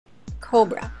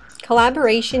COBRA,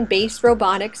 Collaboration-Based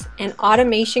Robotics and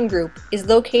Automation Group, is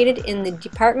located in the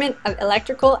Department of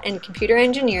Electrical and Computer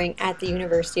Engineering at the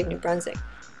University of New Brunswick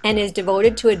and is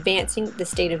devoted to advancing the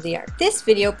state-of-the-art. This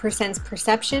video presents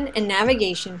perception and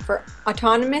navigation for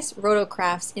autonomous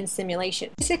rotorcrafts in simulation.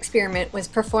 This experiment was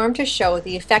performed to show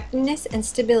the effectiveness and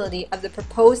stability of the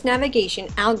proposed navigation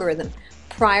algorithm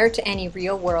prior to any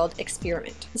real-world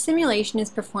experiment. The simulation is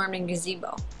performed in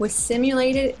Gazebo with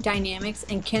simulated dynamics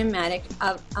and kinematic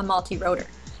of a multi-rotor.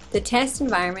 The test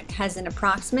environment has an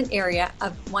approximate area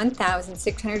of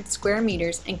 1,600 square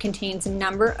meters and contains a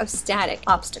number of static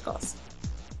obstacles.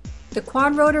 The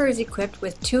quad rotor is equipped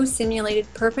with two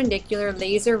simulated perpendicular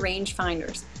laser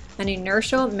rangefinders, an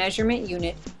inertial measurement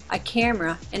unit, a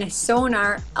camera, and a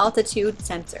sonar altitude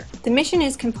sensor. The mission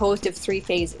is composed of three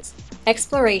phases.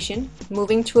 Exploration,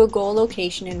 moving to a goal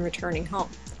location and returning home.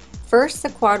 First, the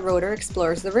quad rotor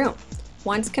explores the room.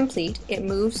 Once complete, it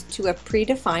moves to a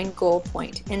predefined goal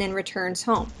point and then returns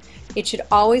home. It should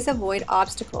always avoid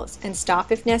obstacles and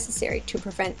stop if necessary to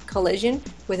prevent collision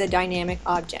with a dynamic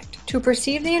object. To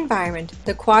perceive the environment,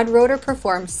 the quad rotor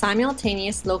performs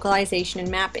simultaneous localization and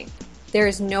mapping. There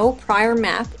is no prior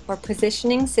map or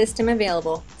positioning system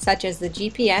available, such as the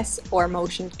GPS or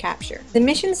motion capture. The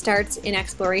mission starts in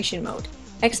exploration mode.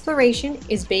 Exploration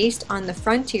is based on the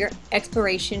frontier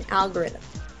exploration algorithm.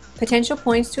 Potential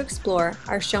points to explore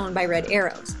are shown by red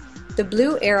arrows. The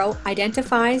blue arrow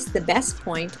identifies the best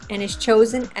point and is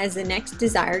chosen as the next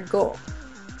desired goal.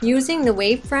 Using the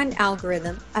wavefront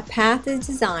algorithm, a path is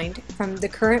designed from the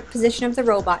current position of the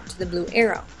robot to the blue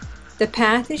arrow. The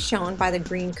path is shown by the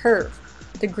green curve.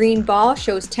 The green ball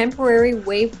shows temporary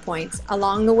waypoints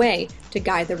along the way to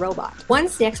guide the robot.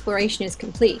 Once the exploration is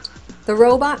complete, the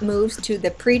robot moves to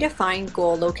the predefined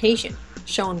goal location,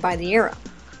 shown by the arrow.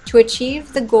 To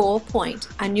achieve the goal point,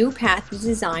 a new path is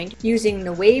designed using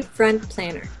the wavefront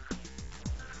planner.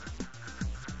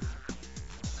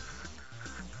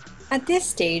 At this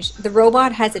stage, the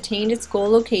robot has attained its goal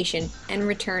location and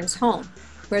returns home,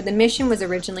 where the mission was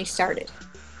originally started.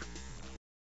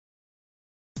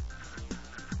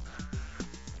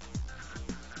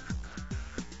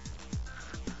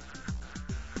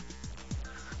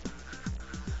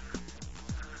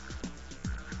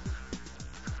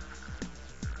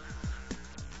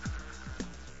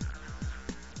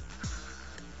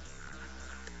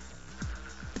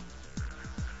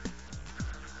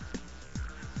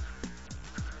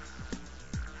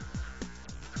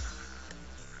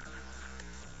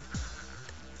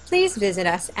 Please visit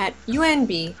us at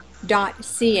unb.ca/COBRA.